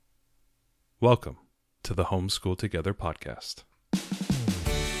Welcome to the Homeschool Together podcast.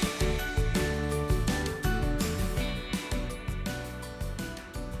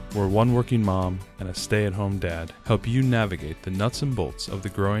 Where one working mom and a stay-at-home dad help you navigate the nuts and bolts of the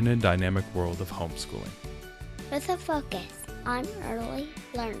growing and dynamic world of homeschooling. With a focus on early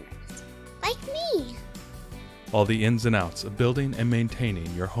learners, like me. All the ins and outs of building and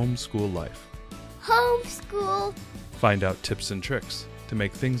maintaining your homeschool life. Homeschool. Find out tips and tricks to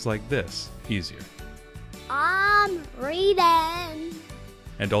make things like this easier. I'm reading.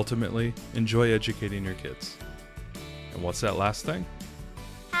 And ultimately, enjoy educating your kids. And what's that last thing?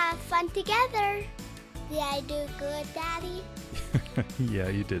 Have fun together. Did I do good, Daddy? Yeah,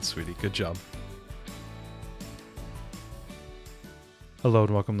 you did, sweetie. Good job. Hello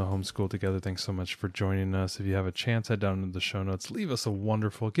and welcome to Homeschool Together. Thanks so much for joining us. If you have a chance, head down into the show notes. Give us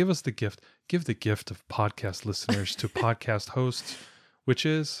the gift of podcast listeners to podcast hosts, which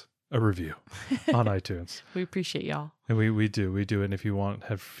is a review on iTunes. We appreciate y'all. And we do. And if you want,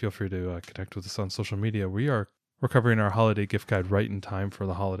 feel free to connect with us on social media. We're covering our holiday gift guide right in time for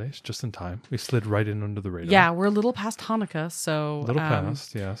the holidays, just in time. We slid right in under the radar. Yeah, we're a little past Hanukkah, so... A little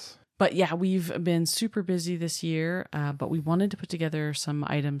past, yes. But yeah, we've been super busy this year, but we wanted to put together some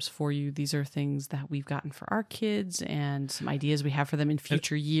items for you. These are things that we've gotten for our kids and some ideas we have for them in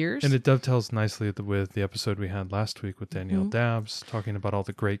future years. And it dovetails nicely with the episode we had last week with Danielle Dabbs, talking about all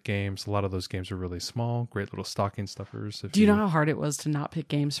the great games. A lot of those games are really small, great little stocking stuffers. Do you know how hard it was to not pick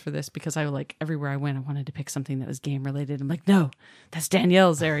games for this? Because everywhere I went, I wanted to pick something that was game related. I'm like, no, that's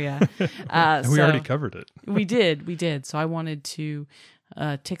Danielle's area. And we already covered it. We did. So I wanted to...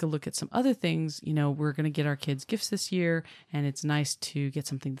 take a look at some other things. You know, we're going to get our kids gifts this year, and it's nice to get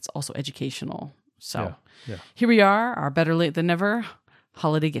something that's also educational. So Here we are, our better late than never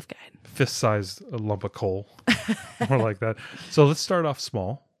holiday gift guide. Fist-sized lump of coal, more like that. So let's start off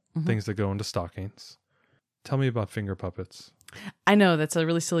small, things that go into stockings. Tell me about finger puppets. I know that's a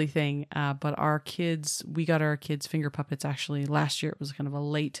really silly thing, but we got our kids finger puppets actually last year. It was kind of a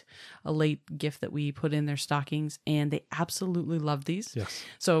late gift that we put in their stockings, and they absolutely love these. Yes.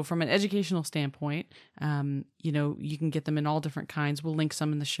 So from an educational standpoint, you can get them in all different kinds. We'll link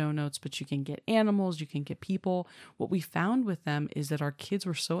some in the show notes, but you can get animals, you can get people. What we found with them is that our kids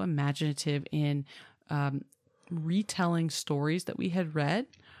were so imaginative in retelling stories that we had read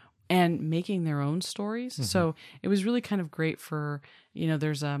and making their own stories. Mm-hmm. So it was really kind of great for,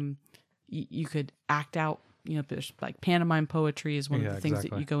 there's, you could act out, there's like pantomime poetry is one of the things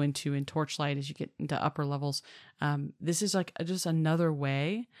that you go into in Torchlight as you get into upper levels. This is like just another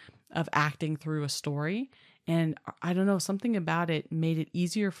way of acting through a story. And I don't know, something about it made it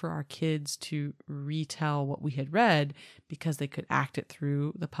easier for our kids to retell what we had read because they could act it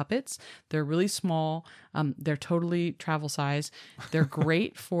through the puppets. They're really small. They're totally travel size. They're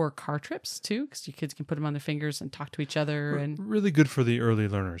great for car trips too, because your kids can put them on their fingers and talk to each other. And really good for the early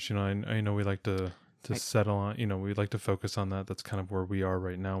learners. I know we like to settle on, we like to focus on that. That's kind of where we are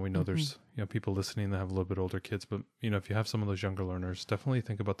right now. We know there's, people listening that have a little bit older kids, but if you have some of those younger learners, definitely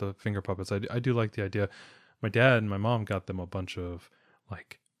think about the finger puppets. I do like the idea. My dad and my mom got them a bunch of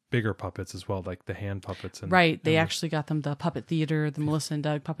like bigger puppets as well, like the hand puppets. They actually got them the Puppet Theater, the Melissa and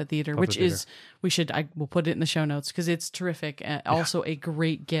Doug Puppet Theater, we'll put it in the show notes because it's terrific. Also a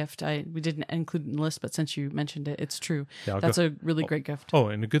great gift. We didn't include it in the list, but since you mentioned it, it's true. Yeah, that's a really great gift. Oh,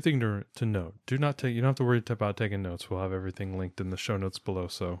 and a good thing to note, you don't have to worry about taking notes. We'll have everything linked in the show notes below.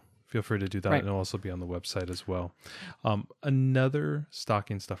 So feel free to do that, and it'll also be on the website as well. Another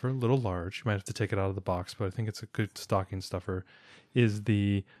stocking stuffer, a little large, you might have to take it out of the box, but I think it's a good stocking stuffer, is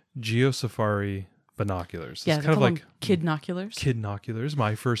the GeoSafari binoculars. Yeah, it's kind of like kidnoculars. Kidnoculars,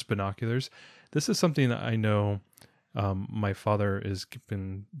 my first binoculars. This is something I know my father is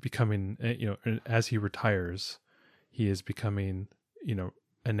becoming, as he retires, he is becoming,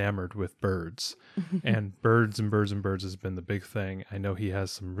 enamored with birds. And birds has been the big thing. I know he has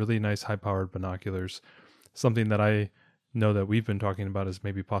some really nice high-powered binoculars. Something that I know that we've been talking about is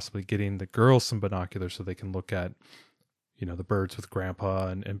maybe possibly getting the girls some binoculars so they can look at the birds with grandpa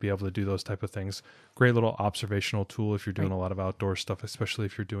and be able to do those type of things. Great little observational tool if you're doing a lot of outdoor stuff, especially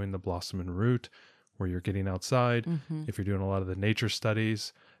if you're doing the Blossom and Root where you're getting outside. If you're doing a lot of the nature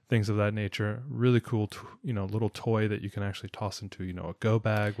studies, things of that nature. Really cool, little toy that you can actually toss into, a go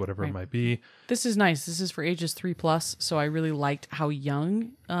bag, whatever it might be. This is nice. This is for ages 3+. So I really liked how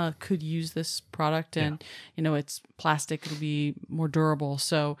young could use this product, and it's plastic; it'll be more durable.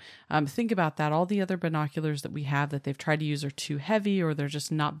 So think about that. All the other binoculars that we have that they've tried to use are too heavy, or they're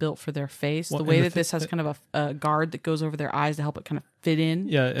just not built for their face. Well, the way that this has kind of a guard that goes over their eyes to help it kind of fit in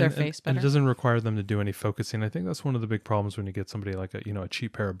their face better. And it doesn't require them to do any focusing. I think that's one of the big problems when you get somebody like a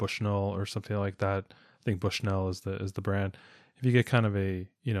cheap pair of Bushnell or something like that. I think Bushnell is the brand. If you get kind of a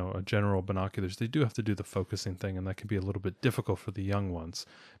general binoculars, they do have to do the focusing thing, and that can be a little bit difficult for the young ones.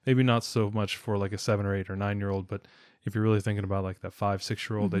 Maybe not so much for like a 7 or 8 or 9-year-old, but if you're really thinking about like that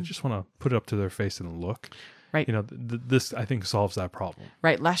 5-6-year-old, they just want to put it up to their face and look. Right. This I think solves that problem.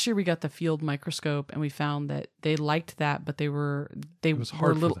 Right. Last year we got the field microscope, and we found that they liked that, but it was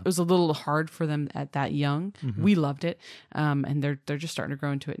a little hard for them at that young. We loved it, and they're just starting to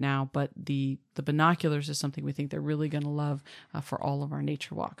grow into it now. But the binoculars is something we think they're really going to love for all of our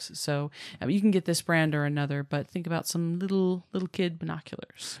nature walks. So you can get this brand or another, but think about some little kid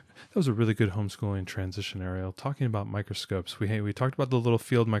binoculars. That was a really good homeschooling transition, Ariel. Talking about microscopes, we talked about the little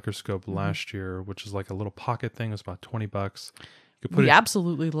field microscope last year, which is like a little pocket thing. It's about $20. We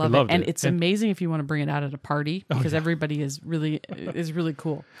absolutely love it, and it's amazing if you want to bring it out at a party, because everybody is really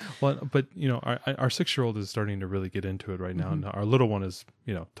cool. Well, but our 6-year-old is starting to really get into it right now, and our little one is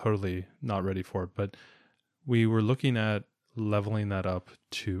totally not ready for it. But we were looking at leveling that up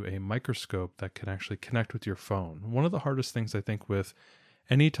to a microscope that can actually connect with your phone. One of the hardest things I think with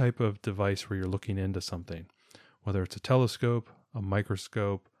any type of device where you're looking into something, whether it's a telescope, a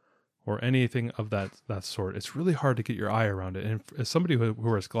microscope, or anything of that sort, it's really hard to get your eye around it. And as somebody who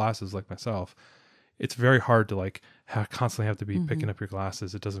wears glasses like myself, it's very hard to constantly have to be picking up your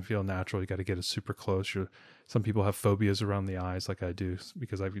glasses. It doesn't feel natural. You got to get it super close. Some people have phobias around the eyes, like I do,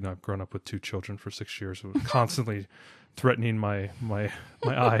 because I've grown up with 2 children for 6 years, so constantly threatening my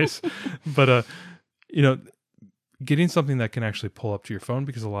eyes. But getting something that can actually pull up to your phone,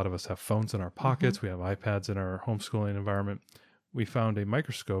 because a lot of us have phones in our pockets, we have iPads in our homeschooling environment. We found a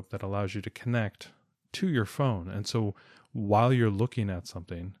microscope that allows you to connect to your phone. And so while you're looking at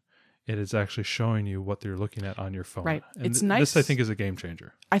something, it is actually showing you what you're looking at on your phone. Right. And it's nice. This, I think, is a game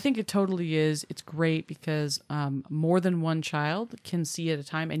changer. I think it totally is. It's great because more than one child can see at a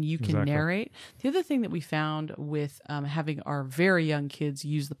time, and you can narrate. The other thing that we found with having our very young kids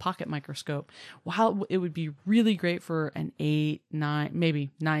use the pocket microscope, while it would be really great for an 8, 9, maybe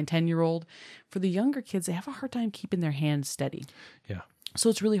 9, 10-year-old, for the younger kids, they have a hard time keeping their hands steady. Yeah. So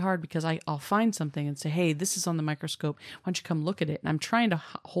it's really hard because I'll find something and say, hey, this is on the microscope. Why don't you come look at it? And I'm trying to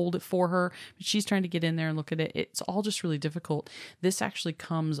hold it for her, but she's trying to get in there and look at it. It's all just really difficult. This actually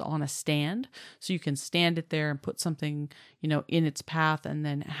comes on a stand, so you can stand it there and put something, in its path, and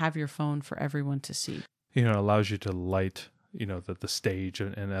then have your phone for everyone to see. It allows you to light, the stage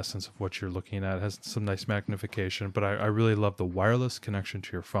in essence of what you're looking at. It has some nice magnification, but I really love the wireless connection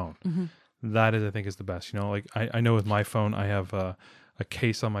to your phone. That is, I think, is the best. I know with my phone, I have a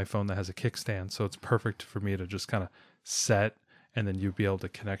case on my phone that has a kickstand, so it's perfect for me to just kind of set, and then you'd be able to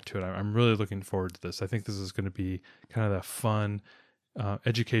connect to it. I'm really looking forward to this. I think this is going to be kind of that fun,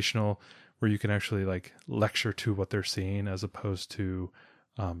 educational, where you can actually lecture to what they're seeing as opposed to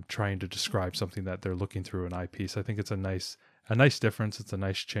trying to describe something that they're looking through an eyepiece. I think it's a nice difference. It's a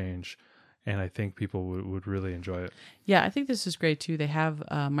nice change. And I think people would really enjoy it. Yeah, I think this is great too. They have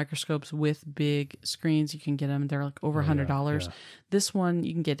microscopes with big screens. You can get them. They're over $100. Yeah. This one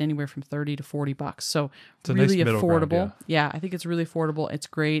you can get anywhere from $30 to $40. So it's really nice affordable. Ground, yeah, I think it's really affordable. It's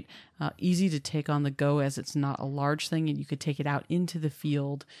great, easy to take on the go, as it's not a large thing, and you could take it out into the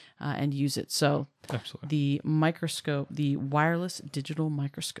field and use it. So absolutely, the microscope, the wireless digital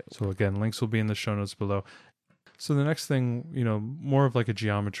microscope. So again, links will be in the show notes below. So the next thing, more of like a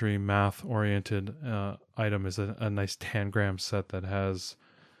geometry, math-oriented item is a nice tangram set that has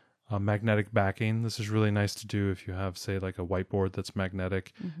magnetic backing. This is really nice to do if you have, say, like a whiteboard that's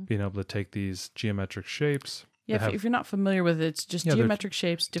magnetic, being able to take these geometric shapes. Yeah, if you're not familiar with it, it's just geometric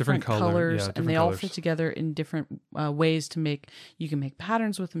shapes, different colors, and they all fit together in different ways to make. You can make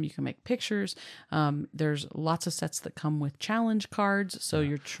patterns with them. You can make pictures. There's lots of sets that come with challenge cards, so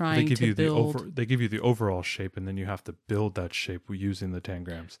you're trying to build. They give you the overall shape, and then you have to build that shape using the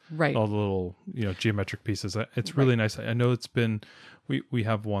tangrams. Right. All the little geometric pieces. It's really nice. I know it's been. We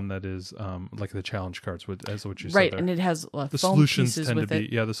have one that is like the challenge cards, as what you said. Right, and it has the foam solutions pieces tend with to be.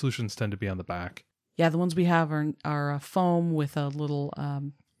 it. Yeah, the solutions tend to be on the back. Yeah, the ones we have are foam with a little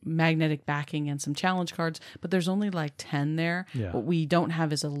magnetic backing and some challenge cards, but there's only 10 there. Yeah. What we don't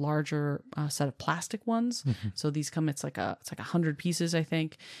have is a larger set of plastic ones. So these come, it's like 100 pieces, I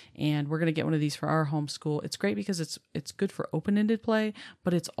think, and we're gonna get one of these for our homeschool. It's great because it's good for open-ended play,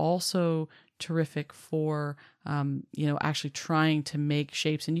 but it's also terrific for, actually trying to make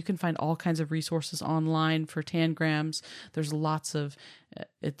shapes. And you can find all kinds of resources online for tangrams. There's lots of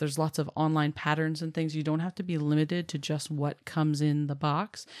online patterns and things. You don't have to be limited to just what comes in the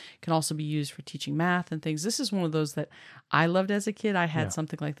box. It can also be used for teaching math and things. This is one of those that I loved as a kid. I had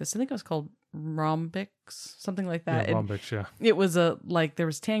something like this. I think it was called Rhombix, something like that. Yeah, Rhombix, yeah. It was there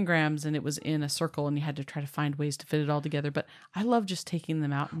was tangrams and it was in a circle and you had to try to find ways to fit it all together. But I love just taking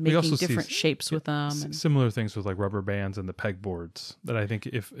them out and making different shapes with them. Similar things with like rubber bands and the pegboards that I think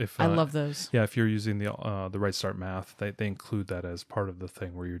if I love those. Yeah, if you're using the Right Start Math, they include that as part of the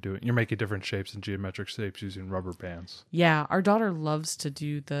thing where you're making different shapes and geometric shapes using rubber bands. Yeah, our daughter loves to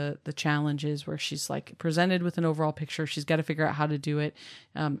do the challenges where she's like presented with an overall picture. She's got to figure out how to do it.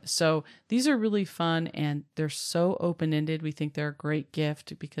 So these are really fun and they're so open-ended. We think they're a great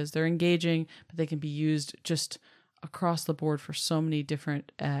gift because they're engaging, but they can be used just across the board for so many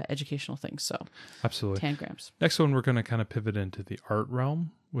different educational things. So absolutely. Tangrams. Next one, we're going to kind of pivot into the art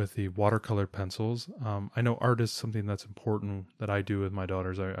realm with the watercolored pencils. I know art is something that's important that I do with my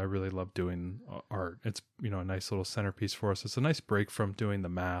daughters. I really love doing art. It's, a nice little centerpiece for us. It's a nice break from doing the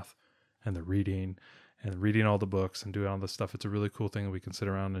math and the reading and reading all the books and doing all this stuff. It's a really cool thing that we can sit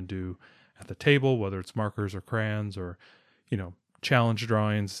around and do at the table, whether it's markers or crayons or, challenge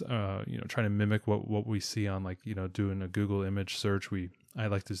drawings, trying to mimic what we see on doing a Google image search. I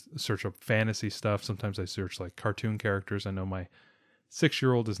like to search up fantasy stuff. Sometimes I search like cartoon characters. I know my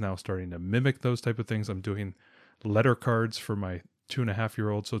 6-year-old is now starting to mimic those type of things. I'm doing letter cards for my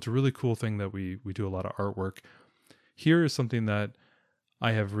 2.5-year-old. So it's a really cool thing that we do a lot of artwork. Here is something that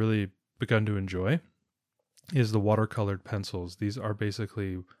I have really begun to enjoy is the watercolored pencils. These are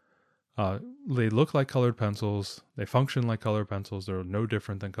basically they look like colored pencils. They function like colored pencils. They're no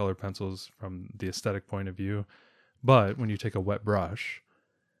different than colored pencils from the aesthetic point of view. But when you take a wet brush,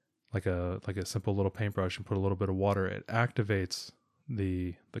 like a simple little paintbrush, and put a little bit of water, it activates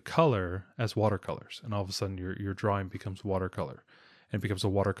the color as watercolors, and all of a sudden your drawing becomes watercolor, and becomes a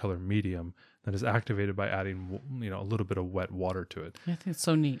watercolor medium that is activated by adding a little bit of wet water to it. I think it's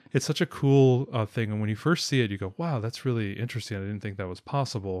so neat. It's such a cool thing, and when you first see it, you go, "Wow, that's really interesting. I didn't think that was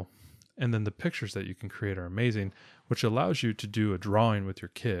possible." And then the pictures that you can create are amazing, which allows you to do a drawing with your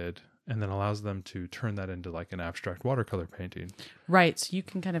kid and then allows them to turn that into like an abstract watercolor painting. Right. So you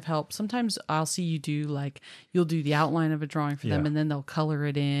can kind of help. Sometimes I'll see you do you'll do the outline of a drawing for them and then they'll color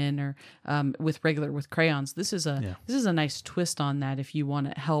it in or with crayons. This is a nice twist on that if you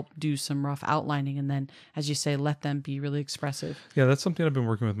want to help do some rough outlining and then, as you say, let them be really expressive. Yeah, that's something I've been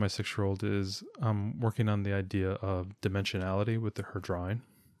working with my 6-year-old is working on the idea of dimensionality with her drawing.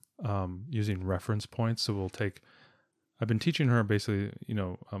 Using reference points. So I've been teaching her basically,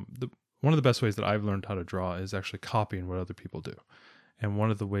 one of the best ways that I've learned how to draw is actually copying what other people do. And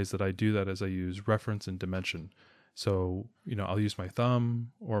one of the ways that I do that is I use reference and dimension. So, I'll use my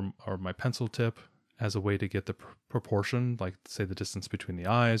thumb or my pencil tip as a way to get the proportion, like say the distance between the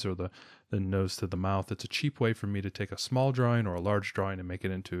eyes or the nose to the mouth. It's a cheap way for me to take a small drawing or a large drawing and make it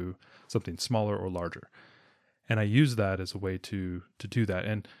into something smaller or larger. And I use that as a way to do that.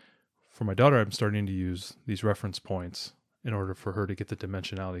 And for my daughter, I'm starting to use these reference points in order for her to get the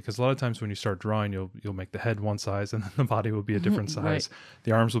dimensionality. Because a lot of times when you start drawing, you'll make the head one size and then the body will be a different size. Right.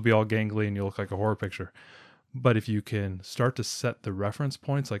 The arms will be all gangly and you'll look like a horror picture. But if you can start to set the reference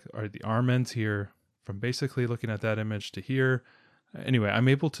points, like are the arm ends here from basically looking at that image to here. Anyway, I'm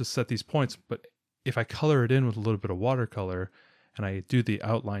able to set these points. But if I color it in with a little bit of watercolor and I do the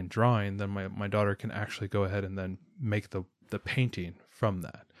outline drawing, then my daughter can actually go ahead and then make the painting from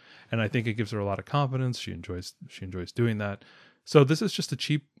that. And I think it gives her a lot of confidence. She enjoys doing that. So this is just a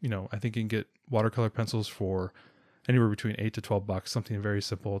cheap, I think you can get watercolor pencils for anywhere between $8 to $12, something very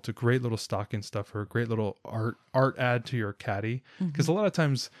simple. It's a great little stocking stuffer, great little art add to your caddy. Because a lot of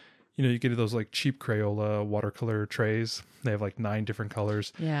times, you get those like cheap Crayola watercolor trays. They have like 9 different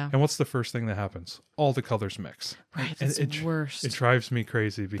colors. Yeah. And what's the first thing that happens? All the colors mix. Right. It's the worst. It drives me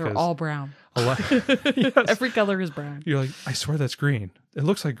crazy because they're all brown. Yes. Every color is brown. You're like, I swear that's green. It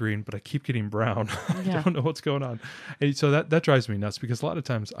looks like green, but I keep getting brown. Yeah. I don't know what's going on. And so that drives me nuts because a lot of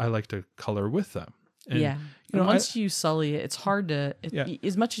times I like to color with them. And, once you sully it, it's hard to,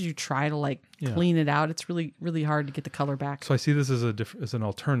 as much as you try to clean it out, it's really, really hard to get the color back. So I see this as an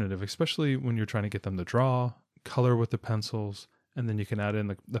alternative, especially when you're trying to get them to draw, color with the pencils, and then you can add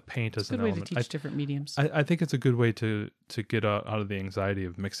in the paint as an element. Good way to teach different mediums. I think it's a good way to get out of the anxiety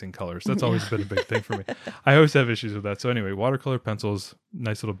of mixing colors. That's always been a big thing for me. I always have issues with that. So anyway, watercolor pencils,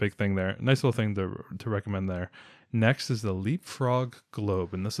 nice little big thing there. Nice little thing to recommend there. Next is the Leapfrog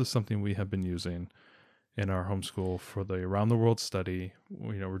Globe, and this is something we have been using in our homeschool for the Around the World study.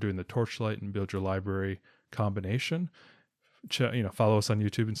 We're doing the Torchlight and Build Your Library combination. Follow us on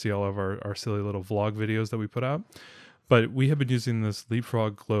YouTube and see all of our silly little vlog videos that we put out. But we have been using this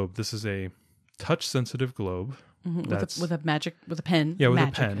Leapfrog globe. This is a touch-sensitive globe. With a pen. Yeah, with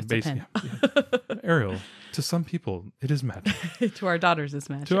magic. a pen, It's basically. a pen. Ariel, to some people, it is magic. To our daughters, it's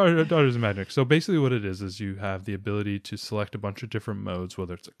magic. To our daughters, magic. So basically what it is you have the ability to select a bunch of different modes,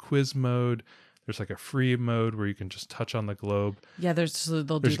 whether it's a quiz mode, there's like a free mode where you can just touch on the globe. Yeah, they'll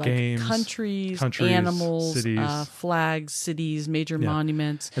do like games, countries, countries, animals, cities. Flags, cities, major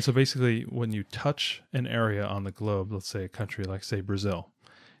monuments. And so basically when you touch an area on the globe, let's say a country like, say, Brazil,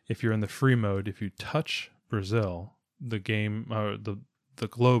 if you're in the free mode, if you touch Brazil, the game, the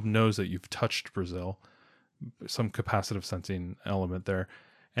globe knows that you've touched Brazil, some capacitive sensing element there.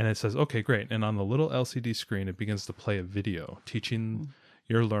 And it says, okay, great. And on the little LCD screen, it begins to play a video teaching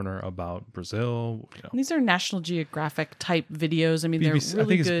your learner about Brazil. And these are National Geographic type videos. I mean, they're really I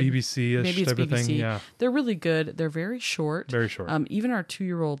think good. it's BBC-ish Maybe it's type BBC. of thing. Yeah, they're really good. They're very short. very short. Even our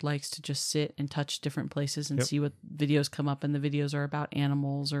 2-year-old likes to just sit and touch different places and see what videos come up. And the videos are about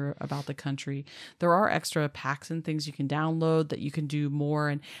animals or about the country. There are extra packs and things you can download that you can do more.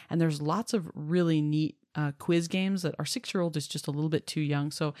 And there's lots of really neat quiz games that our 6-year-old is just a little bit too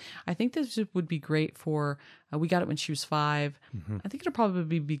young. So I think this would be great for, we got it when she was 5. I think it'll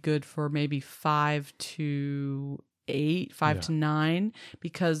probably be good for maybe 5 to 8, 5 to 9,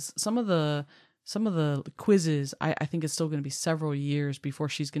 because some of the quizzes, I think it's still going to be several years before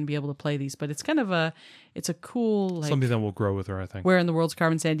she's going to be able to play these. But it's kind of it's a cool, like, something that will grow with her, I think. Where in the World's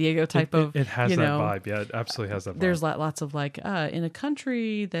Carmen San Diego type of, it has that vibe. Yeah, it absolutely has that vibe. There's lots of like, in a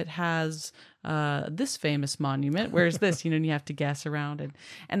country that has this famous monument, where's this? And you have to guess around.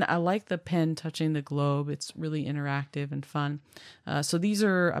 And I like the pen touching the globe. It's really interactive and fun. So these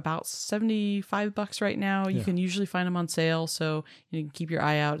are about $75 right now. You can usually find them on sale. So you can keep your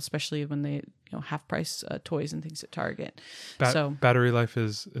eye out, especially when they, half price toys and things at Target. Battery life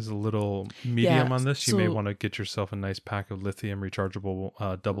is a little medium on this. You may want to get yourself a nice pack of lithium rechargeable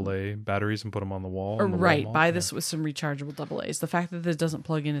AA batteries and put them on the wall. Buy this with some rechargeable AA's. The fact that this doesn't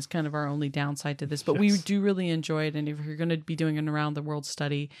plug in is kind of our only downside to this, but we do really enjoy it. And if you're going to be doing an around the world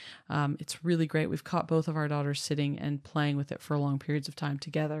study, it's really great. We've caught both of our daughters sitting and playing with it for long periods of time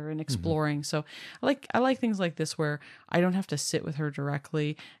together and exploring. So I like things like this where I don't have to sit with her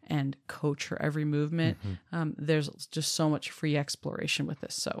directly and coach her every movement. There's just so much free exploration with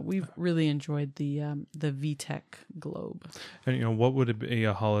this. So we've really enjoyed the VTech globe. And what would it be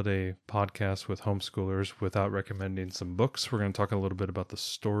a holiday podcast with homeschoolers without recommending some books? We're going to talk a little bit about the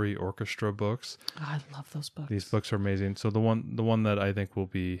Story Orchestra books. Oh, I love those books. These books are amazing. So the one that I think will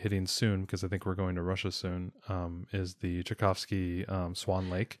be hitting soon, because I think we're going to Russia soon, is the Tchaikovsky Swan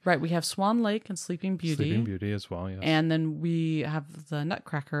Lake. Right, we have Swan Lake and Sleeping Beauty. Sleeping Beauty as well, yes. And then we have the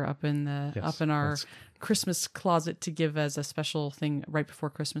Nutcracker up in our Christmas closet to give as a special thing right before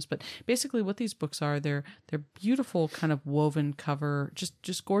Christmas. But basically what these books are, they're beautiful kind of woven cover,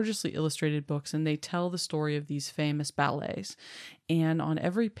 just gorgeously illustrated books, and they tell the story of these famous ballets. And on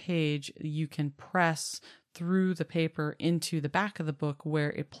every page you can press through the paper into the back of the book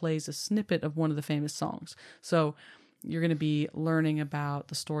where it plays a snippet of one of the famous songs. So you're going to be learning about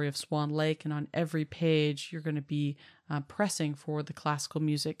the story of Swan Lake, and on every page you're going to be pressing for the classical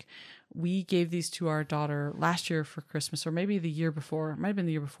music. We gave these to our daughter last year for Christmas, or maybe the year before. It might have been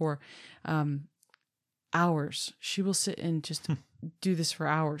the year before. Hours. She will sit and just do this for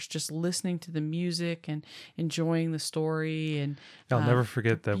hours, just listening to the music and enjoying the story. And I'll never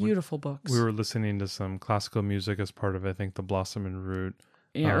forget that beautiful books. We were listening to some classical music as part of, I think, the Blossom and Root.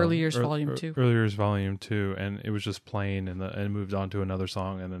 Yeah, Early Years Volume 2. Early Years Volume 2, and it was just playing, and it moved on to another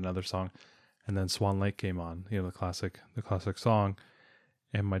song and another song, and then Swan Lake came on, the classic song,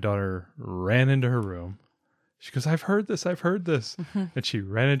 and my daughter ran into her room. She goes, I've heard this. And she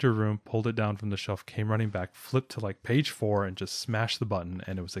ran into her room, pulled it down from the shelf, came running back, flipped to like page 4 and just smashed the button.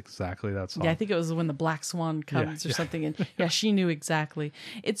 And it was exactly that song. Yeah, I think it was when the Black Swan comes or something. And she knew exactly.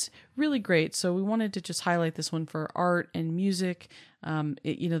 It's really great. So we wanted to just highlight this one for art and music.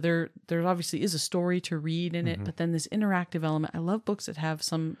 There obviously is a story to read in it, but then this interactive element. I love books that have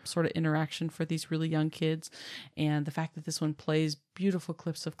some sort of interaction for these really young kids, and the fact that this one plays beautiful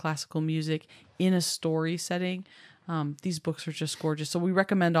clips of classical music in a story setting. These books are just gorgeous. So we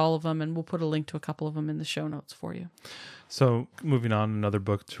recommend all of them, and we'll put a link to a couple of them in the show notes for you. So moving on, another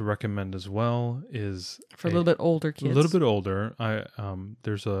book to recommend as well is for a little bit older kids. A little bit older.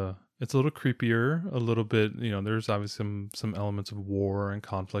 It's a little creepier, a little bit, there's obviously some elements of war and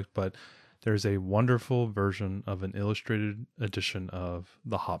conflict, but there's a wonderful version of an illustrated edition of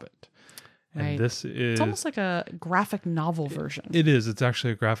The Hobbit. And Right. this is... It's almost like a graphic novel version. It is. It's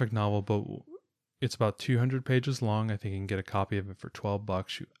actually a graphic novel, but it's about 200 pages long. I think you can get a copy of it for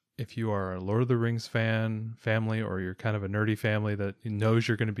 $12. If you are a Lord of the Rings family, or you're kind of a nerdy family that knows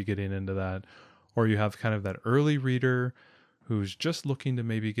you're going to be getting into that, or you have kind of that early reader who's just looking to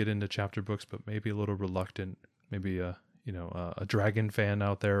maybe get into chapter books, but maybe a little reluctant, maybe a dragon fan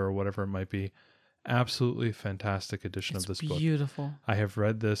out there or whatever it might be. Absolutely fantastic edition of this book. Beautiful. I have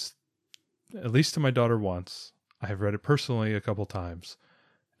read this at least to my daughter once. I have read it personally a couple times.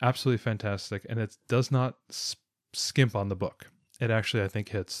 Absolutely fantastic. And it does not skimp on the book. It actually, I think,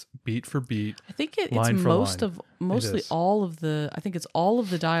 hits beat for beat. I think it's It all of the. I think it's all of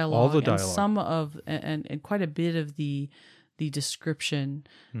the dialogue, All the dialogue. and some of and quite a bit of the description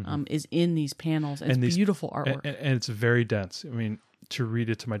is in these panels. And it's beautiful artwork, and it's very dense. I mean, to read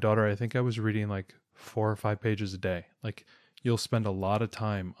it to my daughter, I think I was reading like 4 or 5 pages a day. Like, you'll spend a lot of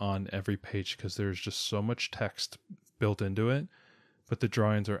time on every page because there's just so much text built into it. But the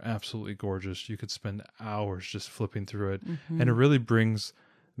drawings are absolutely gorgeous. You could spend hours just flipping through it, and it really brings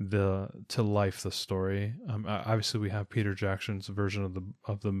to life the story. Obviously, we have Peter Jackson's version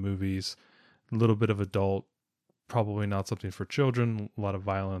of the movies, a little bit of adult, probably not something for children. A lot of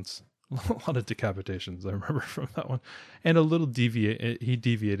violence, a lot of decapitations. I remember from that one, and a little he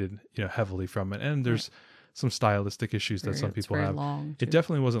deviated heavily from it. And there's some stylistic issues that some people have. It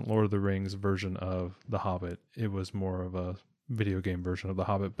definitely wasn't Lord of the Rings version of The Hobbit. It was more of a video game version of The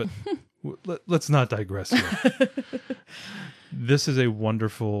Hobbit, but let's not digress here. This is a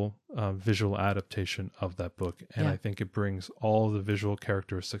wonderful visual adaptation of that book, and I think it brings all the visual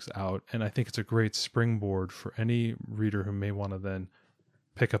characteristics out, and I think it's a great springboard for any reader who may want to then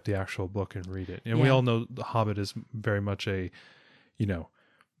pick up the actual book and read it. And we all know The Hobbit is very much a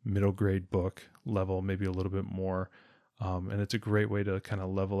middle grade book level, maybe a little bit more. And it's a great way to kind of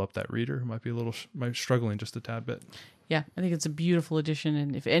level up that reader who might be struggling just a tad bit. Yeah, I think it's a beautiful edition,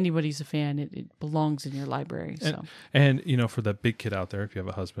 and if anybody's a fan, it belongs in your library. And for that big kid out there, if you have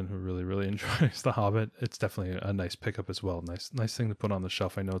a husband who really, really enjoys The Hobbit, it's definitely a nice pickup as well. Nice thing to put on the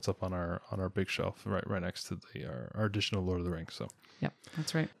shelf. I know it's up on our big shelf right next to our edition of Lord of the Rings. So, yep,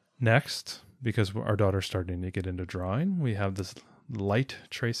 that's right. Next, because our daughter's starting to get into drawing, we have this light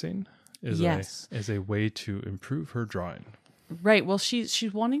tracing. Is a way to improve her drawing. Right. Well,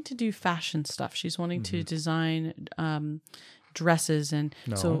 she's wanting to do fashion stuff. She's wanting to design dresses, and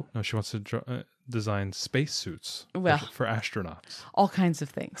no, she wants to design spacesuits for astronauts. All kinds of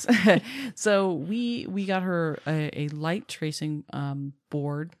things. So we got her a light tracing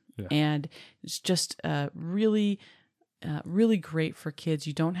board, and it's just really great for kids.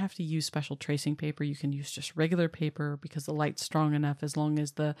 You don't have to use special tracing paper. You can use just regular paper because the light's strong enough, as long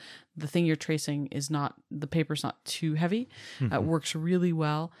as the thing you're tracing the paper's not too heavy. It works really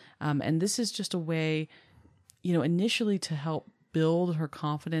well. And this is just a way, initially to help build her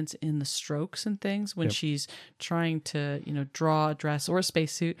confidence in the strokes and things when she's trying to, draw a dress or a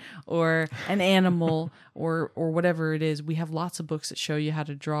spacesuit or an animal or whatever it is. We have lots of books that show you how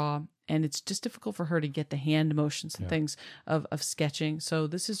to draw, and it's just difficult for her to get the hand motions and things of sketching. So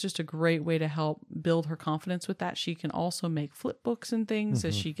this is just a great way to help build her confidence with that. She can also make flip books and things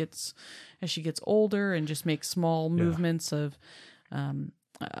as she gets older, and just make small movements of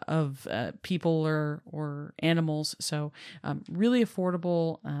people or animals. So really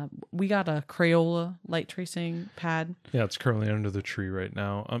affordable. We got a Crayola light tracing pad. Yeah, it's currently under the tree right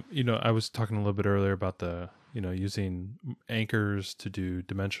now. I was talking a little bit earlier about the using anchors to do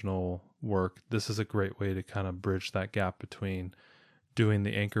dimensional work. This is a great way to kind of bridge that gap between doing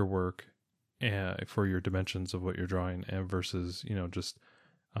the anchor work for your dimensions of what you're drawing and versus just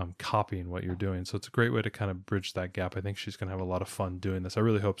copying what you're doing. So it's a great way to kind of bridge that gap. I think she's going to have a lot of fun doing this. I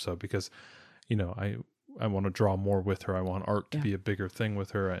really hope so, because I want to draw more with her. I want art to be a bigger thing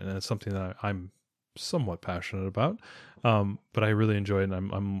with her, and it's something that I'm somewhat passionate about. But I really enjoy it,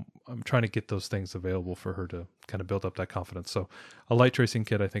 and I'm trying to get those things available for her to kind of build up that confidence. So a light tracing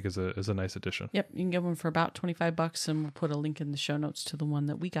kit, I think, is a nice addition. Yep, you can get one for about $25, and we'll put a link in the show notes to the one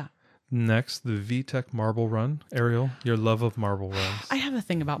that we got. Next, the VTech Marble Run. Ariel, your love of marble runs. I have a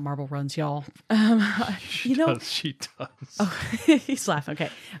thing about marble runs, y'all. She does. Oh, he's laughing.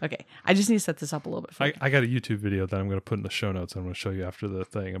 Okay. I just need to set this up a little bit. I got a YouTube video that I'm going to put in the show notes. I'm going to show you after the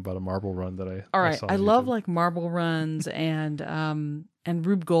thing about a marble run that I. All right, saw I on love YouTube. like marble runs and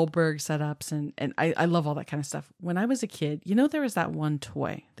Rube Goldberg setups, and I love all that kind of stuff. When I was a kid, there was that one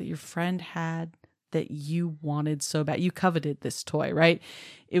toy that your friend had that you wanted so bad. You coveted this toy, right?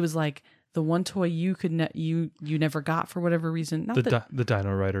 It was like the one toy you could you never got for whatever reason. The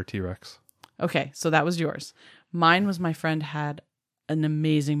Dino Rider T-Rex. Okay, so that was yours. Mine was my friend had an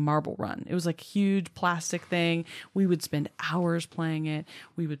amazing marble run. It was like a huge plastic thing. We would spend hours playing it.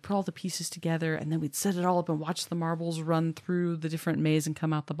 We would put all the pieces together and then we'd set it all up and watch the marbles run through the different maze and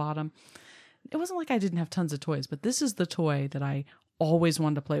come out the bottom. It wasn't like I didn't have tons of toys, but this is the toy that I always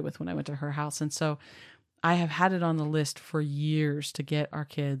wanted to play with when I went to her house. And so I have had it on the list for years to get our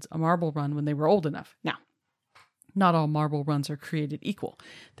kids a marble run when they were old enough. Now, not all marble runs are created equal.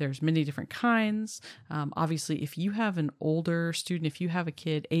 There's many different kinds. Obviously, if you have an older student, if you have a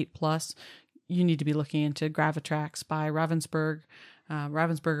kid 8+, you need to be looking into Gravitrax by Ravensburger.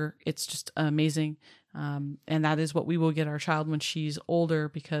 It's just amazing. And that is what we will get our child when she's older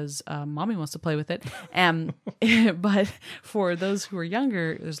because mommy wants to play with it. But for those who are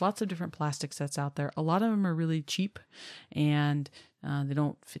younger, there's lots of different plastic sets out there. A lot of them are really cheap and they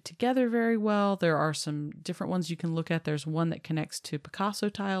don't fit together very well. There are some different ones you can look at. There's one that connects to Picasso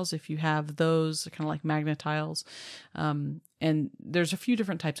tiles if you have those, kind of like magnet tiles. And there's a few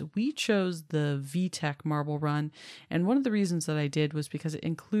different types. We chose the VTech marble run. And one of the reasons that I did was because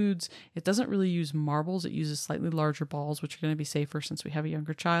it doesn't really use marbles. It uses slightly larger balls, which are going to be safer since we have a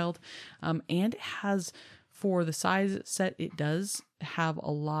younger child. And it has, for the size set it does, have a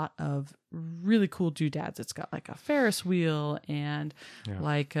lot of really cool doodads. It's got like a Ferris wheel and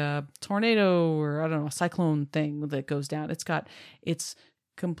like a tornado or I don't know, a cyclone thing that goes down. It's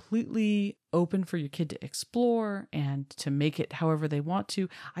completely open for your kid to explore and to make it however they want to.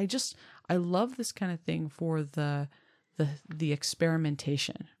 I love this kind of thing for the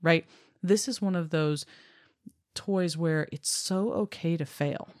experimentation, right? This is one of those toys where it's so okay to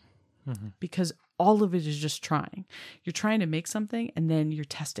fail because all of it is just trying. You're trying to make something and then you're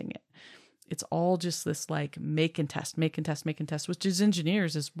testing it. It's all just this like make and test, which as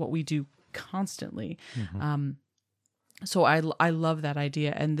engineers is what we do constantly. So I love that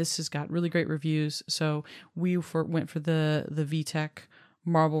idea, and this has got really great reviews. So we went for the VTech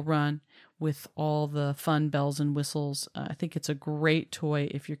marble run with all the fun bells and whistles. I think it's a great toy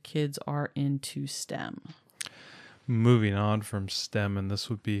if your kids are into STEM. Moving on from STEM, and this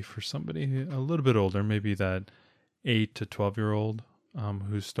would be for somebody a little bit older, maybe that 8 to 12-year-old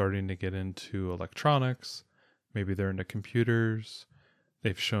who's starting to get into electronics. Maybe they're into computers.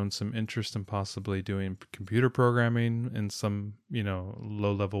 They've shown some interest in possibly doing computer programming in some,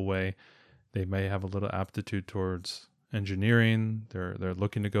 low-level way. They may have a little aptitude towards engineering. They're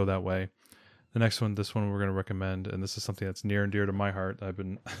looking to go that way. The next one, this one we're going to recommend, and this is something that's near and dear to my heart.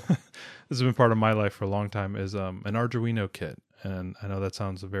 This has been part of my life for a long time, is an Arduino kit. And I know that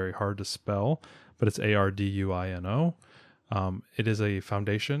sounds very hard to spell, but it's Arduino. It is a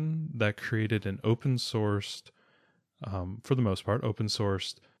foundation that created an open-sourced, for the most part,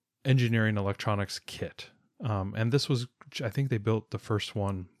 open-sourced engineering electronics kit. And this was, I think they built the first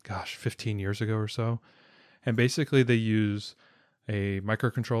one, 15 years ago or so. And basically they use a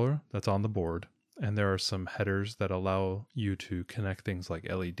microcontroller that's on the board, and there are some headers that allow you to connect things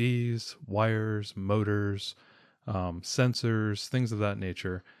like LEDs, wires, motors, sensors, things of that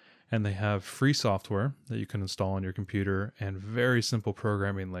nature. And they have free software that you can install on your computer and very simple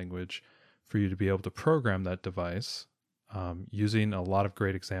programming language for you to be able to program that device using a lot of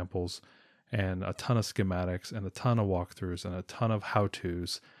great examples and a ton of schematics and a ton of walkthroughs and a ton of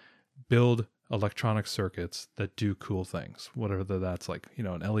how-tos. Build electronic circuits that do cool things, whatever that's like,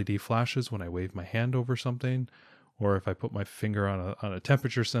 an LED flashes when I wave my hand over something, or if I put my finger on a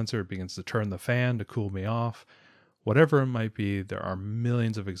temperature sensor, it begins to turn the fan to cool me off. Whatever it might be, there are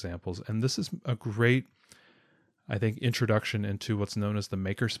millions of examples. And this is a great, I think, introduction into what's known as the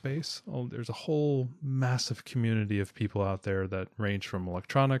makerspace. There's a whole massive community of people out there that range from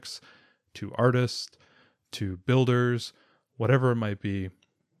electronics to artists to builders, whatever it might be.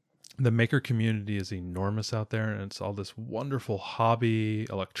 The maker community is enormous out there, and it's all this wonderful hobby,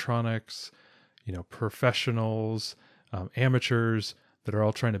 electronics, professionals, amateurs that are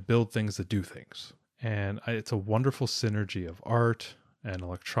all trying to build things that do things. And it's a wonderful synergy of art and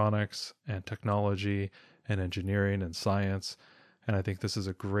electronics and technology and engineering and science. And I think this is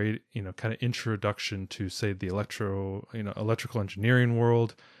a great, kind of introduction to, say, the electrical engineering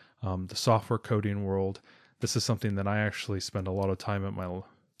world, the software coding world. This is something that I actually spend a lot of time at my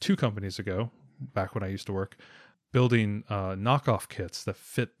 2 companies ago, back when I used to work, building knockoff kits that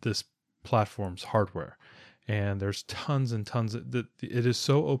fit this platform's hardware. And there's tons and tons. It is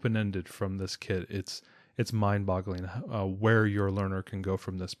so open-ended from this kit. It's mind-boggling where your learner can go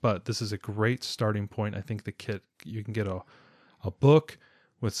from this. But this is a great starting point. I think the kit, you can get a book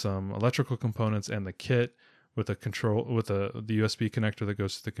with some electrical components and the kit with the USB connector that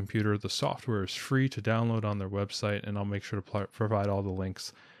goes to the computer. The software is free to download on their website, and I'll make sure to provide all the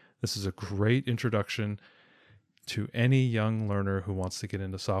links. This is a great introduction to any young learner who wants to get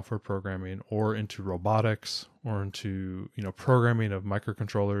into software programming or into robotics or into, programming of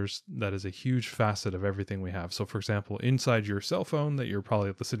microcontrollers. That is a huge facet of everything we have. So for example, inside your cell phone that you're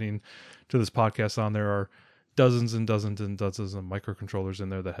probably listening to this podcast on, there are dozens and dozens and dozens of microcontrollers in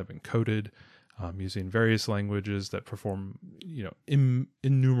there that have been coded using various languages that perform,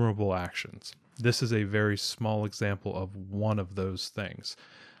 innumerable actions. This is a very small example of one of those things.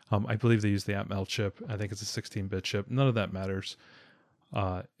 I believe they use the Atmel chip. I think it's a 16-bit chip. None of that matters.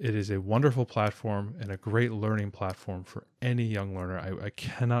 It is a wonderful platform and a great learning platform for any young learner. I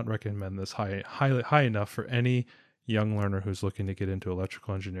cannot recommend this high enough for any young learner who's looking to get into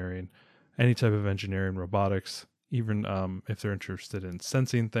electrical engineering, any type of engineering, robotics, even if they're interested in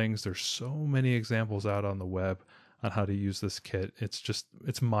sensing things. There's so many examples out on the web on how to use this kit.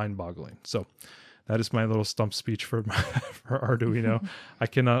 It's mind-boggling. So that is my little stump speech for Arduino. I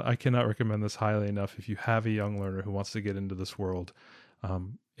cannot recommend this highly enough. If you have a young learner who wants to get into this world,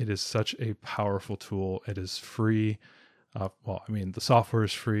 it is such a powerful tool. It is free. The software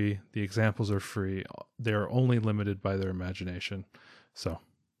is free. The examples are free. They're only limited by their imagination. So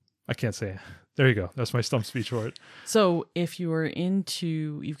I can't say. There you go. That's my stump speech for it. So if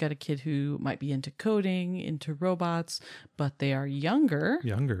you've got a kid who might be into coding, into robots, but they are younger,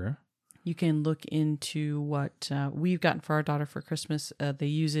 you can look into what we've gotten for our daughter for Christmas. They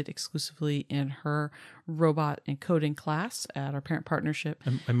use it exclusively in her robot and coding class at our parent partnership.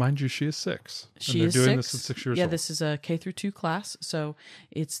 And mind you, she is 6. She is 6. They're doing this at 6 years old. Yeah, this is a K through 2 class. So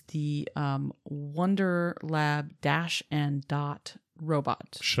it's the Wonder Lab Dash and Dot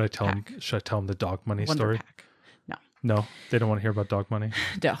robot. Should I tell them the dog money Wonder story? Pack. No, they don't want to hear about dog money.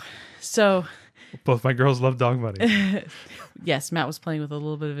 No. So both my girls love dog money. Yes, Matt was playing with a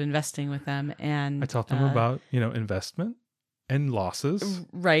little bit of investing with them, and I taught them about investment and losses.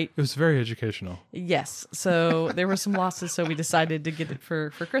 Right. It was very educational. Yes. So there were some losses, so we decided to get it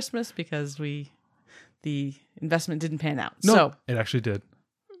for Christmas because the investment didn't pan out. No, so it actually did.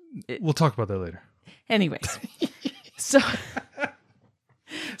 We'll talk about that later. Anyways, so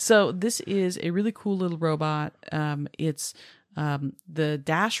this is a really cool little robot. It's the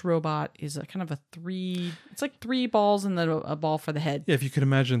Dash robot is a kind of it's like 3 balls and then a ball for the head. Yeah, if you could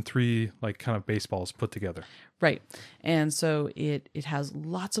imagine 3 like kind of baseballs put together. Right. And so it has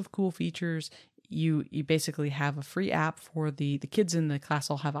lots of cool features. You basically have a free app for the kids in the class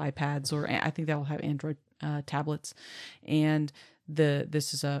all have iPads, or I think they all have Android tablets. And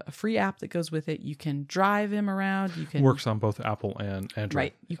this is a free app that goes with it. You can drive him around. You can works on both Apple and Android.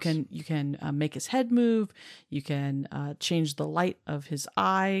 Right. You can make his head move. You can change the light of his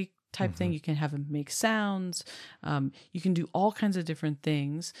eye type thing. You can have him make sounds. You can do all kinds of different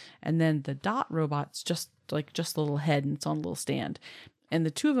things. And then the Dot robot's just a little head, and it's on a little stand. And the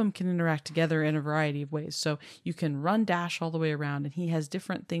two of them can interact together in a variety of ways. So you can run Dash all the way around, and he has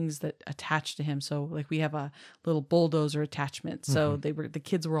different things that attach to him. So like we have a little bulldozer attachment. So the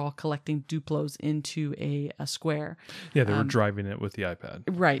kids were all collecting Duplos into a square. Yeah, they were driving it with the iPad.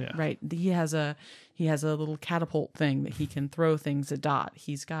 Right, yeah. Right. He has a little catapult thing that he can throw things at Dot.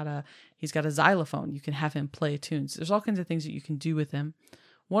 He's got a xylophone. You can have him play tunes. There's all kinds of things that you can do with him.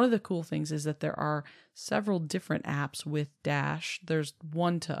 One of the cool things is that there are several different apps with Dash. There's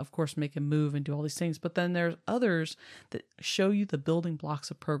one to, of course, make him move and do all these things, but then there's others that show you the building blocks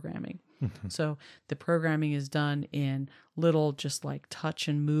of programming. So the programming is done in little, just like touch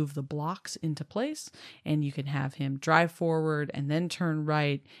and move the blocks into place, and you can have him drive forward and then turn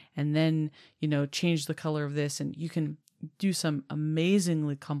right and then, change the color of this, and you can do some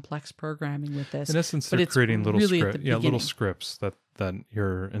amazingly complex programming with this. In essence, they're creating little scripts that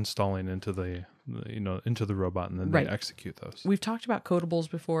you're installing into the robot, and then they execute those. We've talked about Codables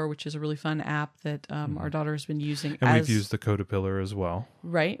before, which is a really fun app that our daughter has been using. And we've used the Codapillar as well.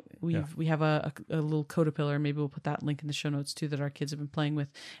 Right. We have a little Codapillar. Maybe we'll put that link in the show notes too, that our kids have been playing with.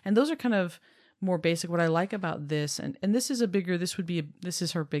 And those are kind of more basic. What I like about this, and this is this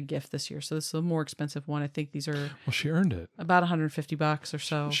is her big gift this year. So this is a more expensive one. I think these are, well, she earned it. About $150 or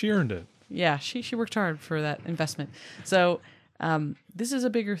so. She earned it. Yeah. She worked hard for that investment. So this is a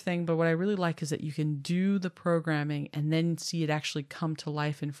bigger thing, but what I really like is that you can do the programming and then see it actually come to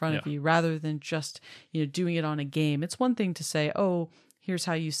life in front of you, rather than just, doing it on a game. It's one thing to say, oh, here's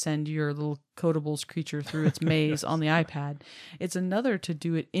how you send your little Codables creature through its maze on the iPad. It's another to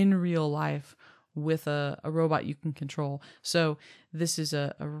do it in real life with a robot you can control. So this is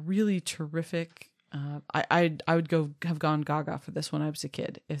a really terrific. I would have gone gaga for this when I was a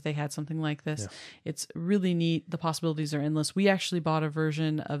kid if they had something like this. Yeah. It's really neat. The possibilities are endless. We actually bought a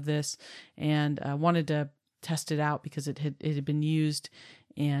version of this and wanted to test it out because it had been used,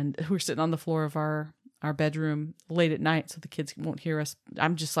 and we're sitting on the floor of our our bedroom late at night so the kids won't hear us.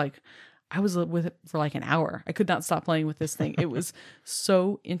 I'm just like, I was with it for like an hour. I could not stop playing with this thing. It was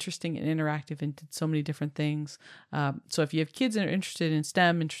so interesting and interactive and did so many different things. So if you have kids that are interested in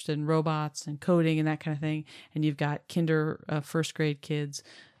STEM, interested in robots and coding and that kind of thing, and you've got first grade kids,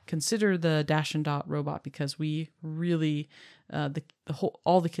 consider the Dash and Dot robot, because we really,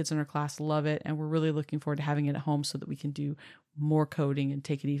 all the kids in our class love it, and we're really looking forward to having it at home so that we can do more coding and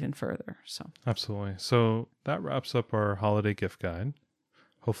take it even further. So absolutely. So that wraps up our holiday gift guide.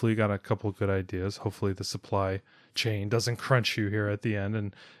 Hopefully you got a couple of good ideas. Hopefully the supply chain doesn't crunch you here at the end,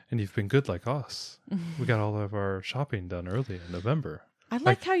 and you've been good like us. We got all of our shopping done early in November. I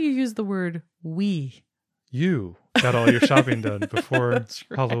like how you use the word we. You got all your shopping done before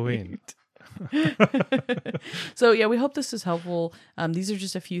Halloween. So yeah, we hope this is helpful. These are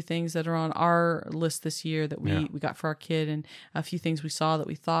just a few things that are on our list this year that we got for our kid, and a few things we saw that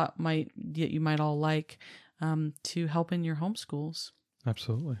we thought you might all like to help in your homeschools.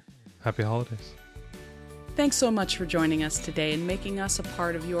 Absolutely. Happy holidays. Thanks so much for joining us today and making us a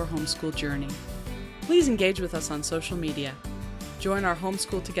part of your homeschool journey. Please engage with us on social media. Join our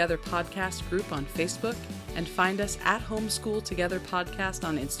Homeschool Together podcast group on Facebook and find us at Homeschool Together Podcast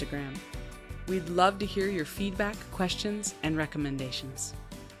on Instagram. We'd love to hear your feedback, questions, and recommendations.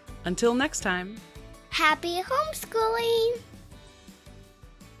 Until next time. Happy homeschooling!